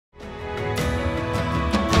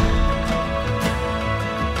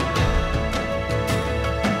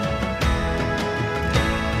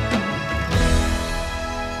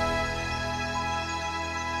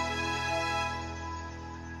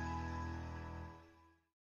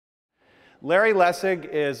Larry Lessig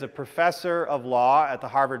is a professor of law at the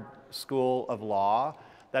Harvard School of Law.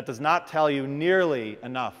 That does not tell you nearly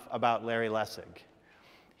enough about Larry Lessig.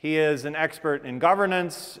 He is an expert in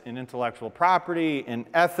governance, in intellectual property, in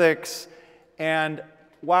ethics, and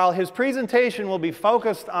while his presentation will be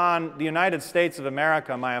focused on the United States of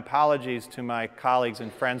America, my apologies to my colleagues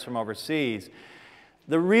and friends from overseas,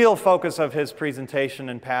 the real focus of his presentation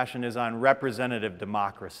and passion is on representative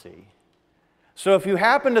democracy. So if you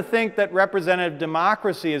happen to think that representative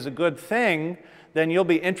democracy is a good thing, then you'll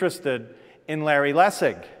be interested in Larry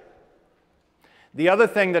Lessig. The other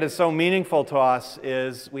thing that is so meaningful to us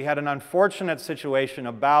is we had an unfortunate situation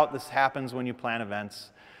about this happens when you plan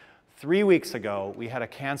events. 3 weeks ago, we had a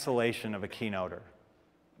cancellation of a keynoter.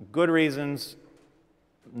 Good reasons,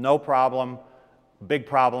 no problem, big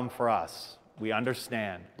problem for us. We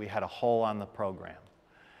understand. We had a hole on the program.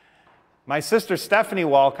 My sister Stephanie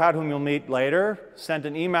Walcott, whom you'll meet later, sent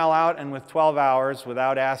an email out, and with 12 hours,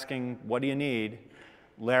 without asking, what do you need,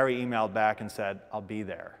 Larry emailed back and said, I'll be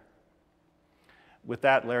there. With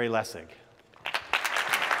that, Larry Lessig.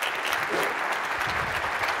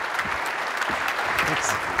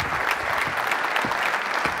 Thanks.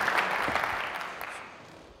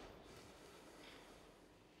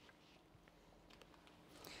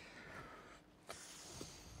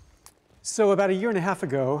 So about a year and a half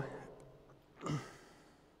ago,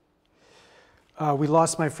 we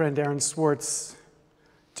lost my friend Aaron Swartz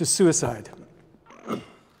to suicide.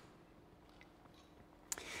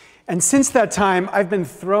 And since that time, I've been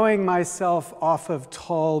throwing myself off of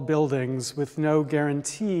tall buildings with no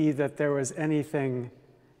guarantee that there was anything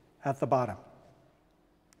at the bottom.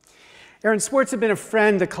 Aaron Swartz had been a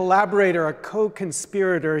friend, a collaborator, a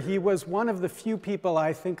co-conspirator. He was one of the few people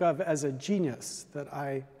I think of as a genius that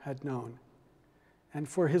I had known. And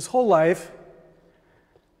for his whole life,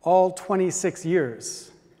 all 26 years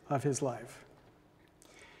of his life,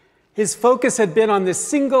 his focus had been on this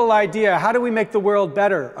single idea: how do we make the world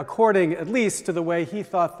better, according at least to the way he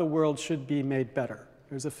thought the world should be made better.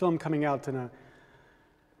 There's a film coming out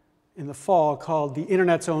in the fall called The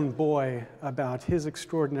Internet's Own Boy, about his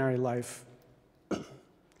extraordinary life.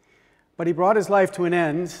 But he brought his life to an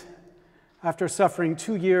end after suffering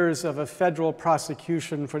 2 years of a federal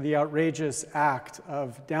prosecution for the outrageous act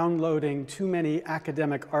of downloading too many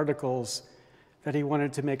academic articles that he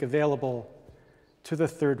wanted to make available to the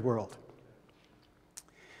third world.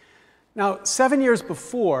 Now, 7 years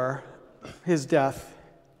before his death,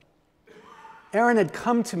 Aaron had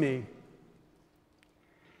come to me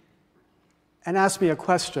and asked me a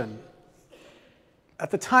question. At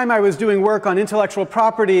the time, I was doing work on intellectual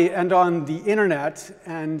property and on the internet,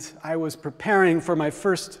 and I was preparing for my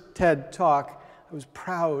first TED Talk. I was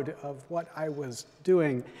proud of what I was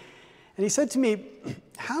doing. And he said to me,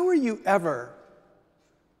 how are you ever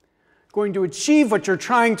going to achieve what you're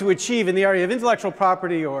trying to achieve in the area of intellectual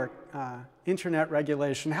property or internet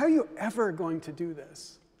regulation? How are you ever going to do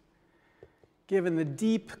this, given the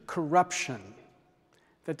deep corruption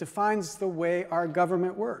that defines the way our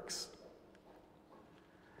government works?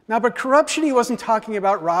 Now, but corruption, he wasn't talking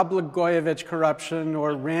about Rod Blagojevich corruption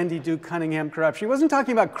or Randy Duke Cunningham corruption. He wasn't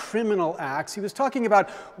talking about criminal acts. He was talking about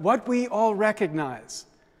what we all recognize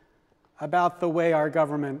about the way our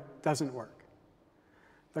government doesn't work.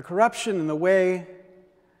 The corruption in the way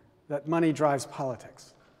that money drives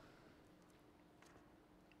politics.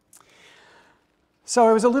 So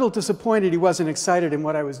I was a little disappointed he wasn't excited in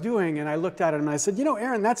what I was doing, and I looked at him and I said, you know,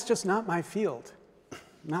 Aaron, that's just not my field.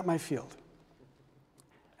 Not my field.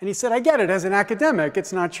 And he said, I get it, as an academic,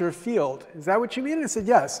 it's not your field. Is that what you mean? And I said,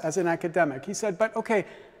 yes, as an academic. He said, but okay,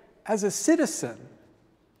 as a citizen,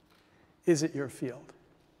 is it your field?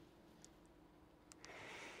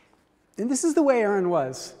 And this is the way Aaron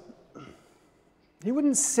was. He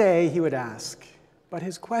wouldn't say, he would ask, but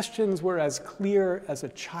his questions were as clear as a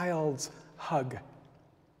child's hug.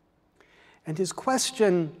 And his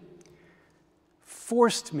question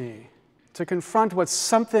forced me to confront what's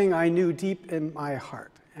something I knew deep in my heart.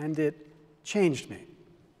 And it changed me.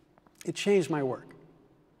 It changed my work.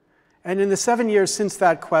 And in the 7 years since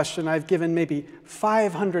that question, I've given maybe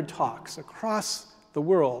 500 talks across the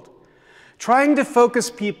world, trying to focus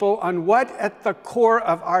people on what at the core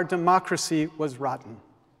of our democracy was rotten.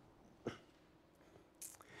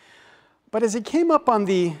 But as it came up on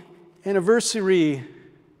the anniversary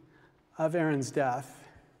of Aaron's death,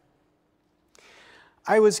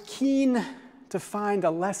 I was keen to find a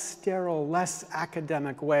less sterile, less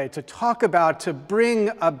academic way to talk about, to bring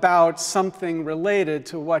about something related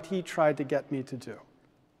to what he tried to get me to do.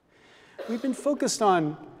 We've been focused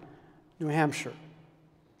on New Hampshire.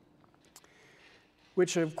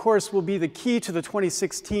 which of course will be the key to the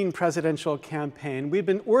 2016 presidential campaign. We've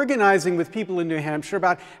been organizing with people in New Hampshire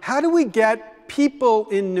about how do we get people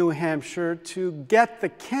in New Hampshire to get the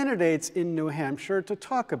candidates in New Hampshire to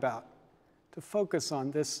talk about, to focus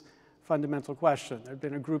on this fundamental question. There had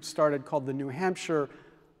been a group started called the New Hampshire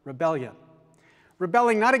Rebellion,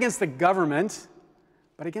 rebelling not against the government,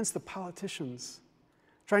 but against the politicians,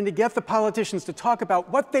 trying to get the politicians to talk about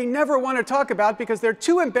what they never want to talk about because they're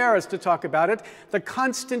too embarrassed to talk about it, the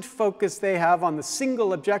constant focus they have on the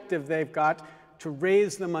single objective they've got to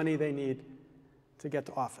raise the money they need to get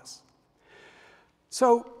to office.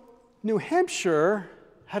 So New Hampshire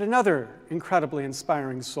had another incredibly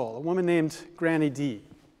inspiring soul, a woman named Granny D,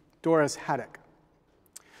 Doris Haddock,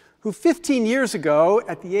 who 15 years ago,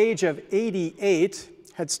 at the age of 88,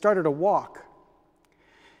 had started a walk.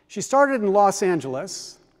 She started in Los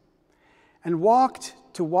Angeles and walked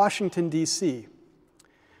to Washington, D.C.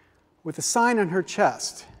 with a sign on her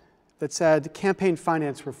chest that said, "Campaign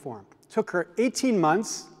Finance Reform." It took her 18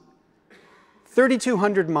 months,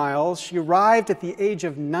 3,200 miles. She arrived at the age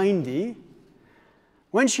of 90.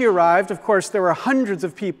 When she arrived, of course, there were hundreds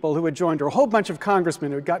of people who had joined her, a whole bunch of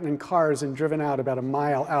congressmen who had gotten in cars and driven out about a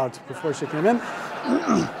mile out before she came in,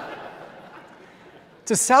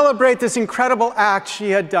 to celebrate this incredible act she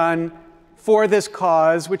had done for this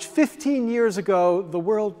cause, which 15 years ago the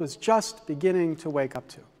world was just beginning to wake up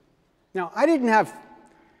to. Now, I didn't have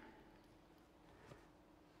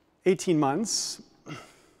 18 months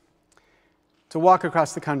to walk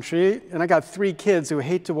across the country, and I got 3 kids who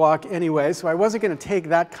hate to walk anyway, so I wasn't going to take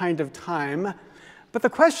that kind of time. But the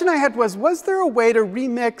question I had was there a way to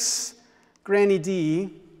remix Granny D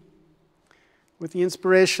with the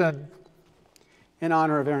inspiration in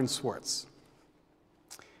honor of Aaron Swartz?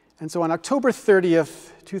 And so on October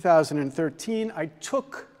 30th, 2013, I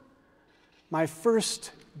took my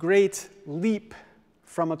first great leap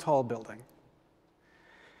from a tall building.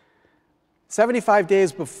 75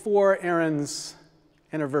 days before Aaron's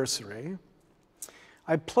anniversary,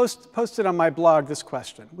 I posted on my blog this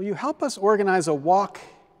question: will you help us organize a walk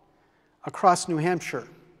across New Hampshire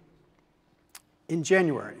in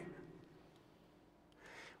January?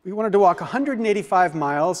 We wanted to walk 185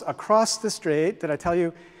 miles across the strait. Did I tell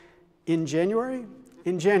you? In January?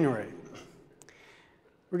 In January.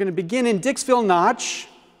 We're going to begin in Dixville Notch,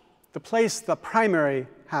 the place the primary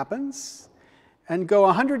happens, and go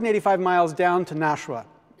 185 miles down to Nashua.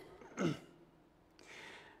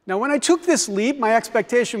 Now, when I took this leap, my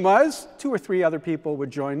expectation was 2 or 3 other people would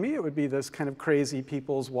join me. It would be this kind of crazy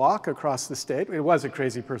people's walk across the state. It was a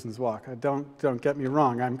crazy person's walk. Don't get me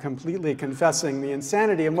wrong. I'm completely confessing the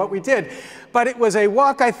insanity in what we did. But it was a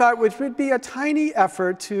walk, I thought, which would be a tiny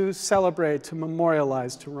effort to celebrate, to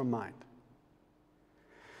memorialize, to remind.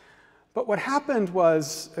 But what happened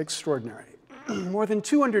was extraordinary. More than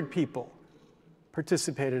 200 people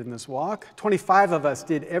participated in this walk. 25 of us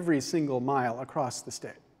did every single mile across the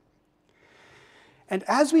state. And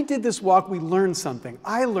as we did this walk, we learned something.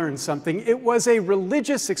 I learned something. It was a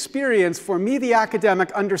religious experience for me, the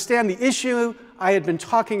academic, understand the issue I had been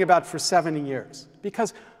talking about for 70 years.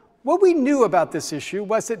 Because what we knew about this issue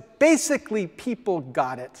was that basically people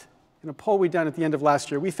got it. In a poll we done at the end of last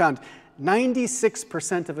year, we found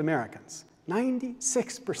 96% of Americans,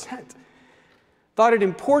 96%, thought it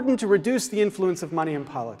important to reduce the influence of money in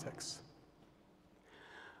politics.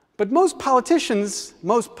 But most politicians,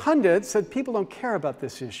 most pundits said people don't care about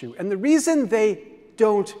this issue. And the reason they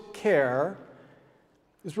don't care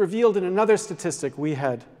is revealed in another statistic we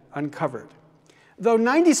had uncovered. Though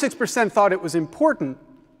 96% thought it was important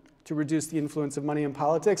to reduce the influence of money in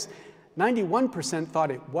politics, 91%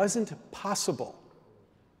 thought it wasn't possible.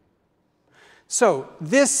 So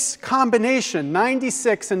this combination,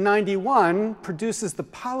 96 and 91, produces the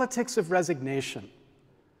politics of resignation.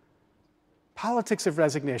 Politics of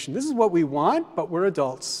resignation. This is what we want, but we're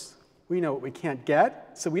adults. We know what we can't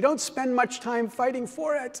get, so we don't spend much time fighting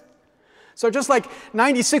for it. So just like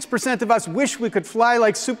 96% of us wish we could fly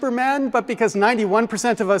like Superman, but because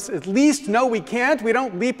 91% of us at least know we can't, we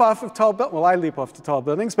don't leap off of tall buildings. Well, I leap off to tall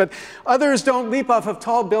buildings, but others don't leap off of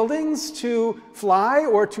tall buildings to fly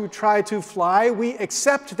or to try to fly. We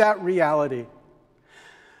accept that reality.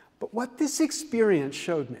 But what this experience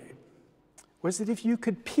showed me was that if you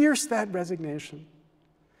could pierce that resignation,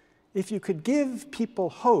 if you could give people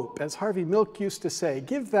hope, as Harvey Milk used to say,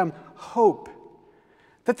 give them hope,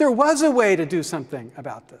 that there was a way to do something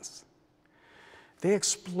about this. They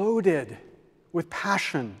exploded with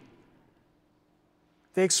passion.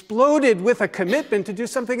 They exploded with a commitment to do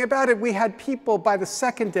something about it. We had people, by the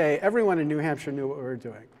second day, everyone in New Hampshire knew what we were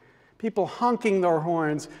doing. People honking their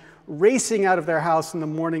horns, racing out of their house in the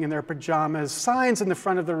morning in their pajamas, signs in the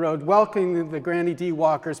front of the road welcoming the Granny D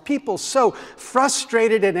walkers, people so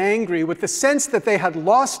frustrated and angry with the sense that they had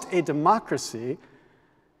lost a democracy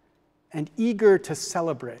and eager to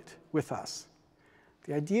celebrate with us.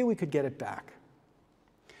 The idea we could get it back.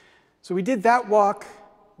 So we did that walk.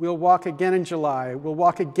 We'll walk again in July. We'll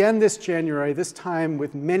walk again this January, this time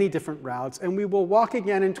with many different routes. And we will walk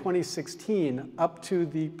again in 2016 up to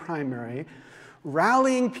the primary,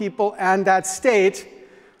 rallying people and that state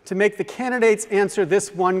to make the candidates answer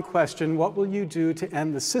this one question: what will you do to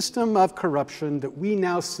end the system of corruption that we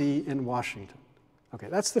now see in Washington? Okay,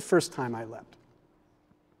 that's the first time I leapt.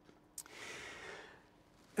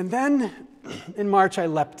 And then in March, I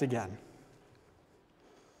leapt again.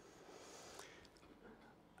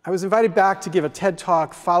 I was invited back to give a TED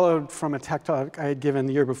Talk, followed from a TED Talk I had given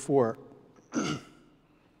the year before.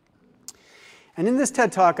 And in this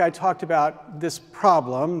TED Talk, I talked about this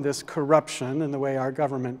problem, this corruption, and the way our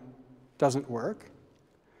government doesn't work.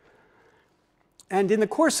 And in the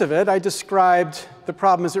course of it, I described the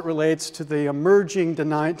problem as it relates to the emerging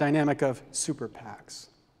dynamic of super PACs.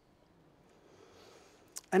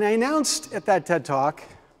 And I announced at that TED Talk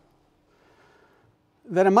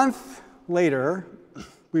that a month later,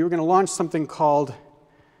 we were going to launch something called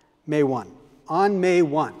May 1, on May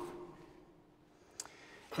 1,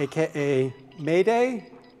 aka May Day,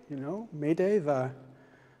 you know, May Day, the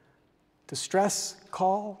distress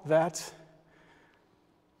call that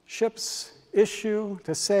ships issue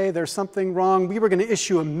to say there's something wrong. We were going to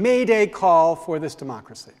issue a May Day call for this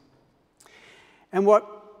democracy. And what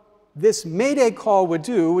this May Day call would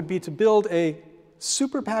do would be to build a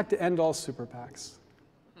super PAC to end all super PACs.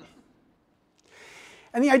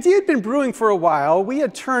 And the idea had been brewing for a while. We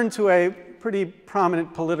had turned to a pretty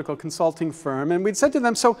prominent political consulting firm, and we'd said to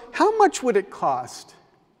them, so how much would it cost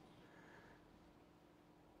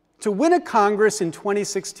to win a Congress in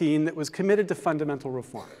 2016 that was committed to fundamental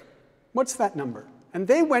reform? What's that number? And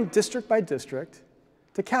they went district by district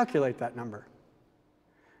to calculate that number.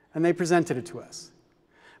 And they presented it to us.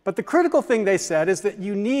 But the critical thing they said is that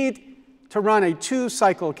you need to run a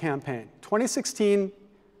two-cycle campaign. 2016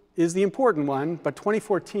 is the important one, but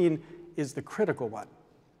 2014 is the critical one.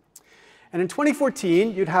 And in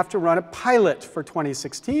 2014, you'd have to run a pilot for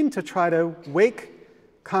 2016 to try to wake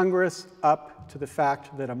Congress up to the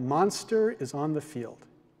fact that a monster is on the field.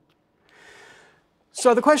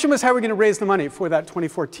 So the question was, how are we going to raise the money for that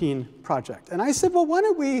 2014 project? And I said, well, why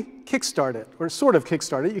don't we kickstart it, or sort of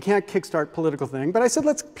kickstart it. You can't kickstart political thing, but I said,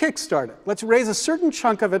 let's kickstart it. Let's raise a certain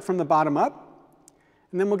chunk of it from the bottom up,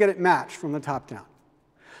 and then we'll get it matched from the top down.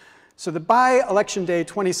 So that by Election Day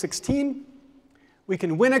 2016, we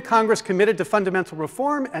can win a Congress committed to fundamental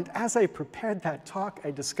reform. And as I prepared that talk,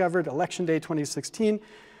 I discovered Election Day 2016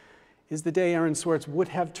 is the day Aaron Swartz would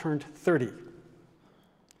have turned 30.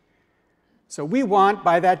 So we want,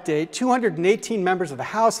 by that date, 218 members of the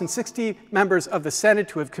House and 60 members of the Senate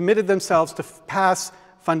to have committed themselves to pass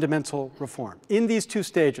fundamental reform in these two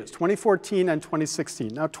stages, 2014 and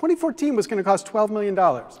 2016. Now, 2014 was going to cost $12 million.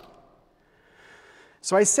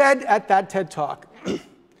 So I said at that TED Talk,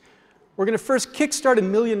 we're going to first kickstart $1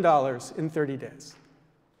 million in 30 days.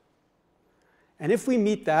 And if we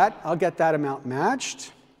meet that, I'll get that amount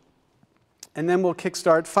matched. And then we'll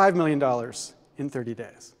kickstart $5 million in 30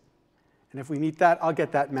 days. And if we meet that, I'll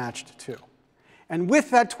get that matched too. And with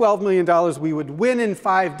that $12 million, we would win in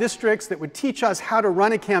 5 districts that would teach us how to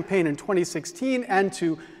run a campaign in 2016 and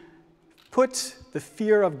to put the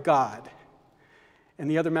fear of God and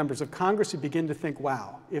the other members of Congress who begin to think,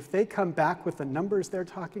 wow, if they come back with the numbers they're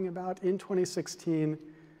talking about in 2016,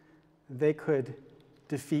 they could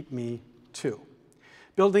defeat me too.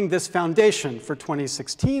 Building this foundation for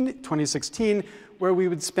 2016, where we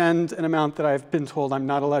would spend an amount that I've been told I'm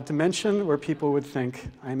not allowed to mention, where people would think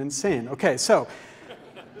I'm insane. Okay, so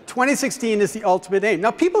 2016 is the ultimate aim. Now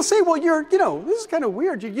people say, well, this is kind of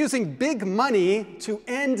weird. You're using big money to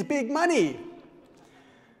end big money.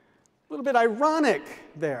 A little bit ironic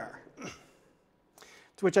there.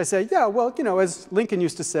 To which I say, yeah, well, as Lincoln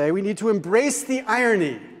used to say, we need to embrace the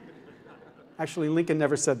irony. Actually, Lincoln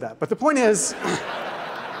never said that. But the point is,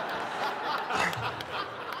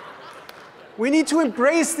 we need to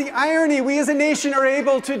embrace the irony. We as a nation are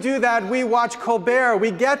able to do that. We watch Colbert.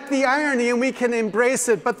 We get the irony and we can embrace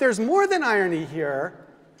it. But there's more than irony here.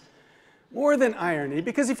 More than irony,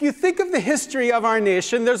 because if you think of the history of our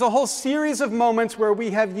nation, there's a whole series of moments where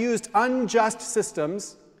we have used unjust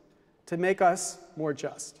systems to make us more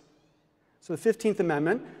just. So the 15th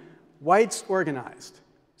Amendment, whites organized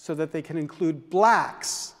so that they can include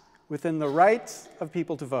blacks within the right of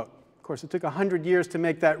people to vote. Of course, it took 100 years to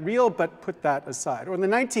make that real, but put that aside. Or the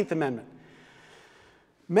 19th Amendment.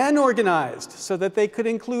 Men organized so that we could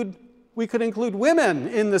include women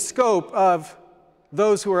in the scope of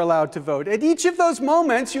those who are allowed to vote. At each of those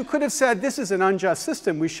moments, you could have said, this is an unjust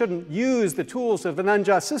system. We shouldn't use the tools of an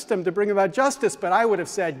unjust system to bring about justice. But I would have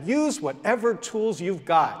said, use whatever tools you've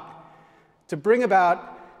got to bring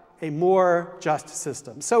about a more just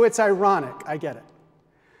system. So it's ironic, I get it.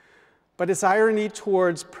 But it's irony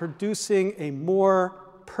towards producing a more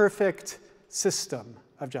perfect system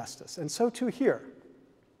of justice. And so too here.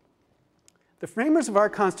 The framers of our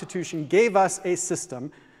Constitution gave us a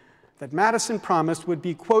system that Madison promised would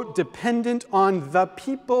be, quote, dependent on the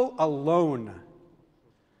people alone.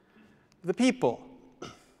 The people,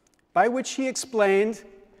 by which he explained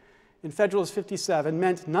in Federalist 57,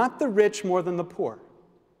 meant not the rich more than the poor.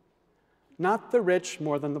 Not the rich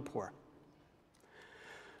more than the poor.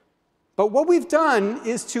 But what we've done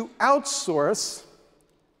is to outsource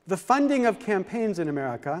the funding of campaigns in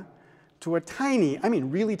America to a tiny, I mean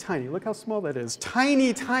really tiny, look how small that is,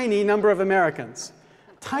 tiny, tiny number of Americans.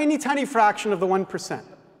 Tiny, tiny fraction of the 1%.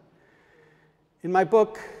 In my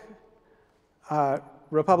book,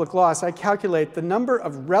 Republic Lost, I calculate the number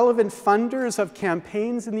of relevant funders of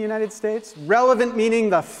campaigns in the United States, relevant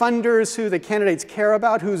meaning the funders who the candidates care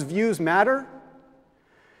about, whose views matter,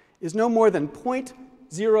 is no more than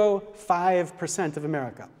 0.05% of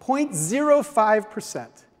America. 0.05%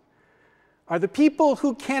 are the people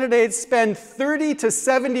who candidates spend 30 to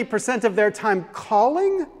 70% of their time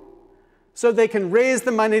calling so they can raise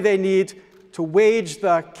the money they need to wage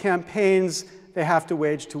the campaigns they have to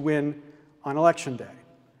wage to win on Election Day.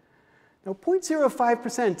 Now,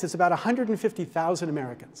 0.05% is about 150,000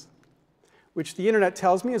 Americans, which the internet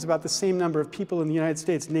tells me is about the same number of people in the United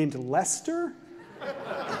States named Lester.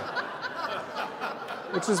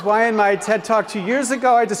 Which is why in my TED Talk 2 years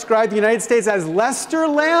ago, I described the United States as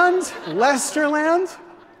Lesterland. Lesterland.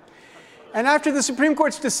 And after the Supreme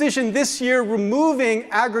Court's decision this year removing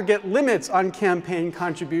aggregate limits on campaign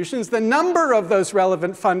contributions, the number of those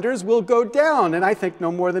relevant funders will go down. And I think no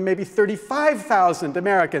more than maybe 35,000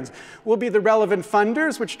 Americans will be the relevant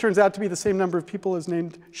funders, which turns out to be the same number of people as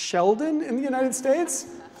named Sheldon in the United States.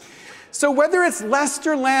 So whether it's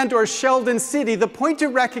Lesterland or Sheldon City, the point to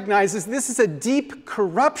recognize is this is a deep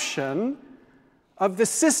corruption of the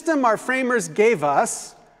system our framers gave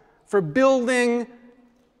us for building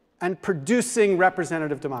and producing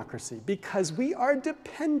representative democracy, because we are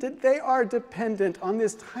dependent, they are dependent on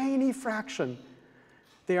this tiny fraction.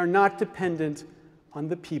 They are not dependent on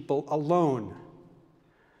the people alone.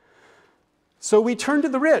 So we turn to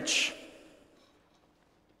the rich.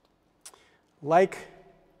 Like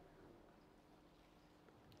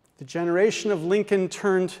the generation of Lincoln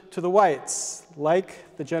turned to the whites,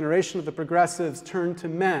 like the generation of the progressives turned to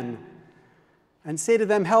men, and say to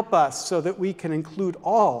them, help us so that we can include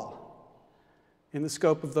all in the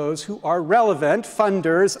scope of those who are relevant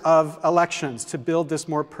funders of elections to build this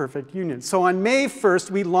more perfect union. So on May 1st,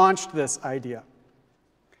 we launched this idea.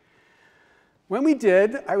 When we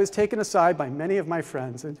did, I was taken aside by many of my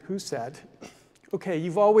friends who said, okay,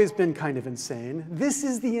 you've always been kind of insane. This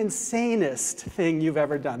is the insanest thing you've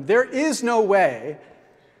ever done. There is no way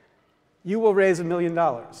you will raise $1 million.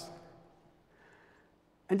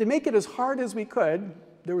 And to make it as hard as we could,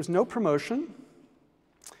 there was no promotion,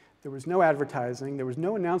 there was no advertising, there was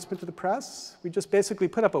no announcement to the press. We just basically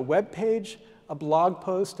put up a web page, a blog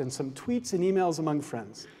post, and some tweets and emails among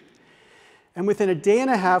friends. And within a day and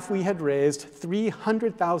a half, we had raised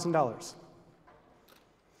 $300,000.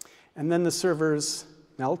 And then the servers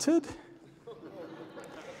melted.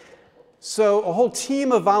 So a whole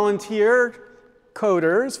team of volunteer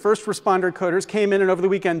coders, first responder coders, came in and over the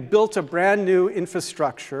weekend built a brand new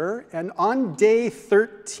infrastructure. And on day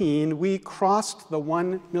 13, we crossed the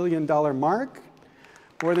 $1 million mark,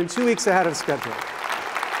 more than 2 weeks ahead of schedule.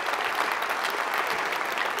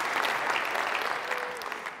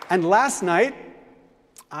 And last night,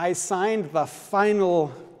 I signed the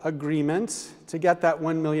final agreement to get that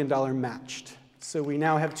 $1 million matched. So we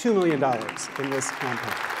now have $2 million in this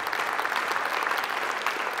campaign.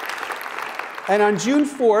 And on June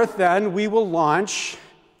 4th, then, we will launch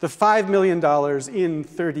the $5 million in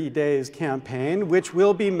 30 days campaign, which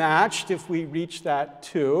will be matched if we reach that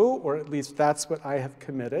too, or at least that's what I have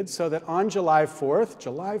committed, so that on July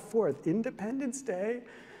 4th, Independence Day,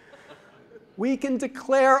 we can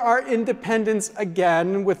declare our independence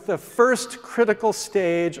again with the first critical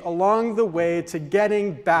stage along the way to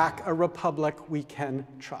getting back a republic we can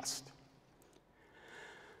trust.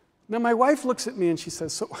 Now, my wife looks at me and she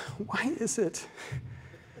says, so why is it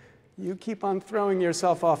you keep on throwing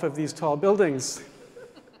yourself off of these tall buildings?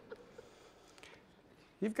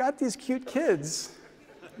 You've got these cute kids.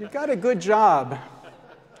 You've got a good job.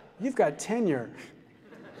 You've got tenure.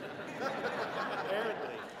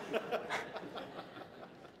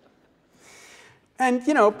 And,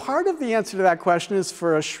 part of the answer to that question is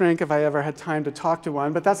for a shrink if I ever had time to talk to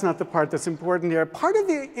one, but that's not the part that's important here. Part of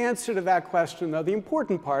the answer to that question, though, the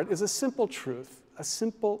important part, is a simple truth, a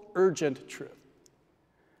simple, urgent truth.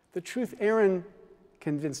 The truth Aaron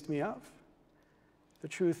convinced me of. The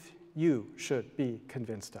truth you should be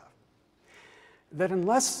convinced of. That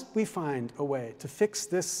unless we find a way to fix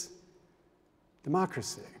this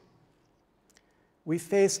democracy, we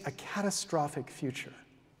face a catastrophic future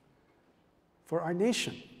for our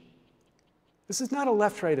nation. This is not a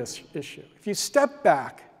left-right issue. If you step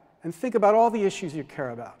back and think about all the issues you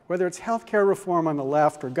care about, whether it's healthcare reform on the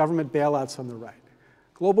left or government bailouts on the right,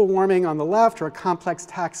 global warming on the left or a complex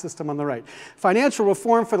tax system on the right, financial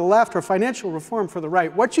reform for the left or financial reform for the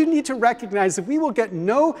right, what you need to recognize is that we will get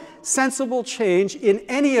no sensible change in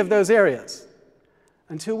any of those areas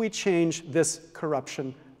until we change this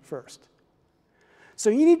corruption first. So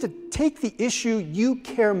you need to take the issue you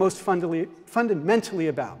care most fundamentally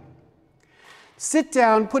about. Sit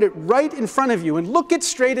down, put it right in front of you, and look it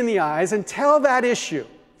straight in the eyes and tell that issue.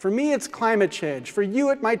 For me, it's climate change. For you,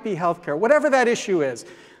 it might be healthcare. Whatever that issue is,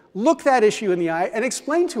 look that issue in the eye and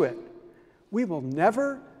explain to it. We will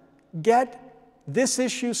never get this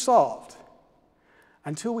issue solved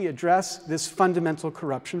until we address this fundamental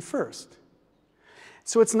corruption first.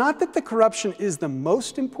 So it's not that the corruption is the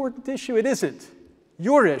most important issue. It isn't.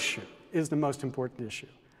 Your issue is the most important issue.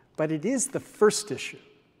 But it is the first issue.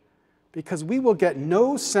 Because we will get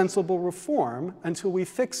no sensible reform until we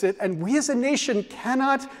fix it, and we as a nation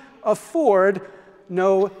cannot afford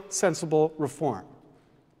no sensible reform.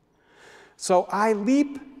 So I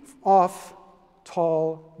leap off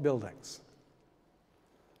tall buildings.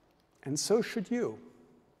 And so should you.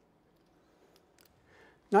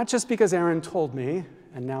 Not just because Aaron told me,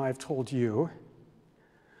 and now I've told you,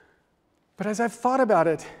 but as I've thought about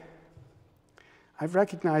it, I've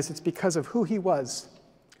recognized it's because of who he was,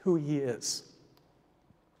 who he is.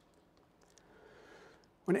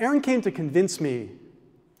 When Aaron came to convince me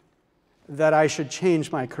that I should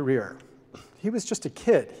change my career, he was just a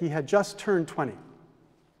kid. He had just turned 20.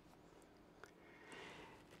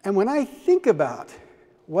 And when I think about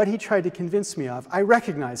what he tried to convince me of, I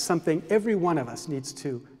recognize something every one of us needs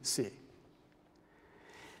to see.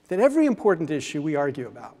 That every important issue we argue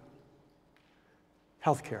about,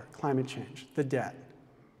 healthcare, climate change, the debt,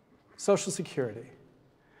 Social Security,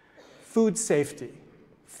 food safety,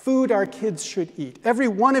 food our kids should eat, every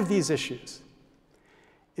one of these issues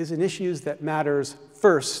is an issue that matters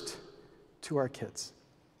first to our kids.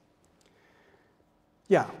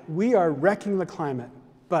 Yeah, we are wrecking the climate,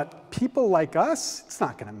 but people like us, it's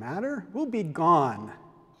not going to matter. We'll be gone,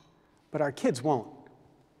 but our kids won't.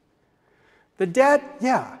 The debt,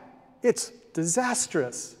 yeah, it's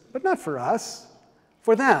disastrous, but not for us.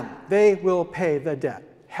 For them, they will pay the debt.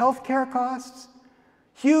 Healthcare costs,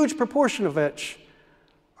 huge proportion of which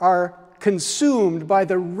are consumed by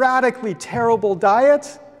the radically terrible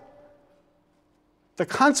diet, the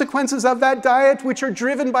consequences of that diet, which are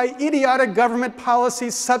driven by idiotic government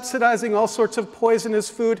policies subsidizing all sorts of poisonous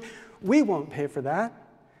food. We won't pay for that.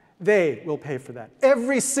 They will pay for that.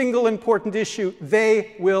 Every single important issue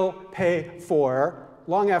they will pay for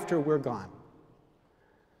long after we're gone.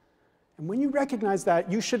 And when you recognize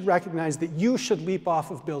that, you should recognize that you should leap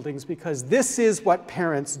off of buildings, because this is what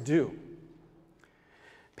parents do.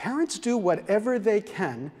 Parents do whatever they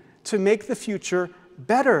can to make the future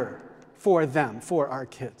better for them, for our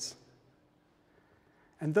kids.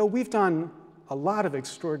 And though we've done a lot of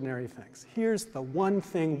extraordinary things, here's the one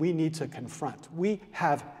thing we need to confront. We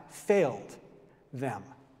have failed them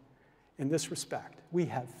in this respect. We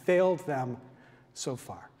have failed them so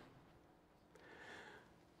far.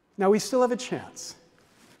 Now, we still have a chance.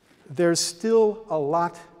 There's still a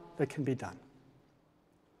lot that can be done.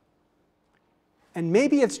 And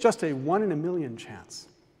maybe it's just a 1 in a million chance.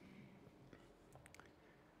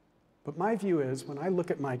 But my view is, when I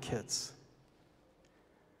look at my kids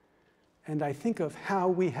and I think of how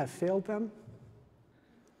we have failed them,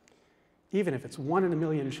 even if it's 1 in a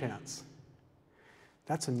million chance,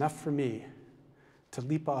 that's enough for me to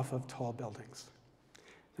leap off of tall buildings.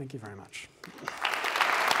 Thank you very much.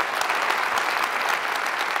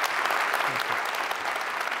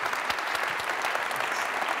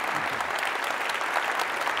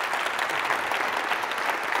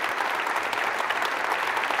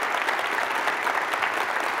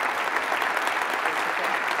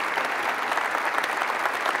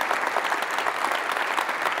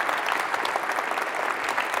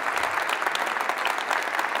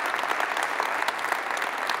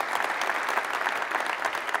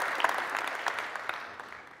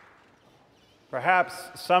 Perhaps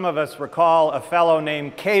some of us recall a fellow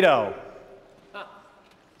named Cato,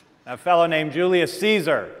 a fellow named Julius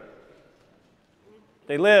Caesar.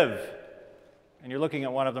 They live, and you're looking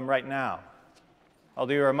at one of them right now.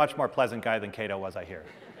 Although you're a much more pleasant guy than Cato was, I hear.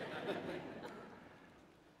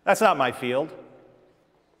 That's not my field.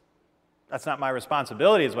 That's not my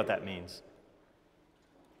responsibility, is what that means.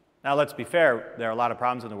 Now, let's be fair. There are a lot of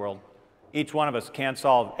problems in the world. Each one of us can't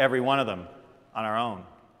solve every one of them on our own.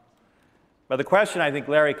 But the question I think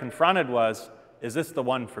Larry confronted was, is this the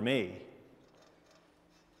one for me?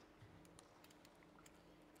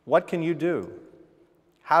 What can you do?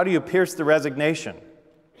 How do you pierce the resignation?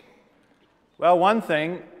 Well, one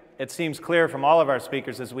thing, it seems clear from all of our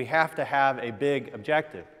speakers, is we have to have a big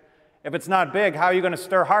objective. If it's not big, how are you going to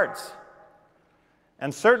stir hearts?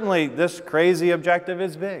 And certainly this crazy objective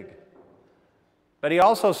is big. But he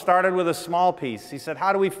also started with a small piece. He said,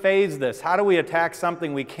 how do we phase this? How do we attack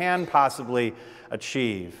something we can possibly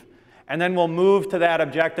achieve? And then we'll move to that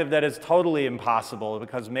objective that is totally impossible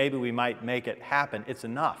because maybe we might make it happen. It's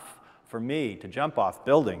enough for me to jump off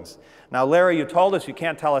buildings. Now, Larry, you told us you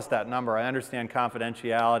can't tell us that number. I understand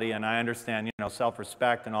confidentiality and I understand,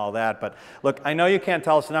 self-respect and all that. But look, I know you can't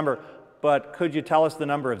tell us the number, but could you tell us the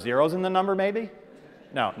number of zeros in the number, maybe?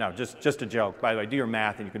 No, just a joke. By the way, do your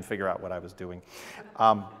math and you can figure out what I was doing.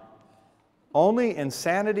 Only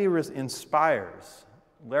insanity inspires.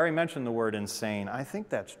 Larry mentioned the word insane. I think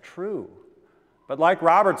that's true. But like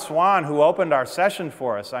Robert Swan, who opened our session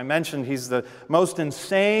for us, I mentioned he's the most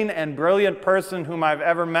insane and brilliant person whom I've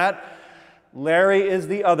ever met. Larry is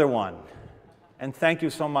the other one. And thank you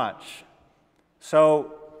so much.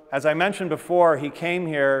 So, as I mentioned before, he came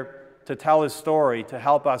here to tell his story, to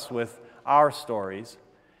help us with our stories.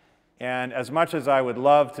 And as much as I would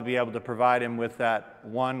love to be able to provide him with that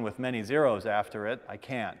one with many zeros after it, I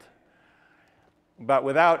can't. But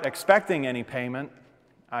without expecting any payment,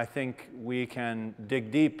 I think we can dig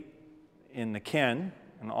deep in the kin,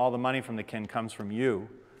 and all the money from the kin comes from you,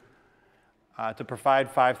 to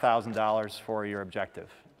provide $5,000 for your objective.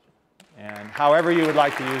 And however you would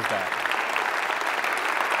like to use that.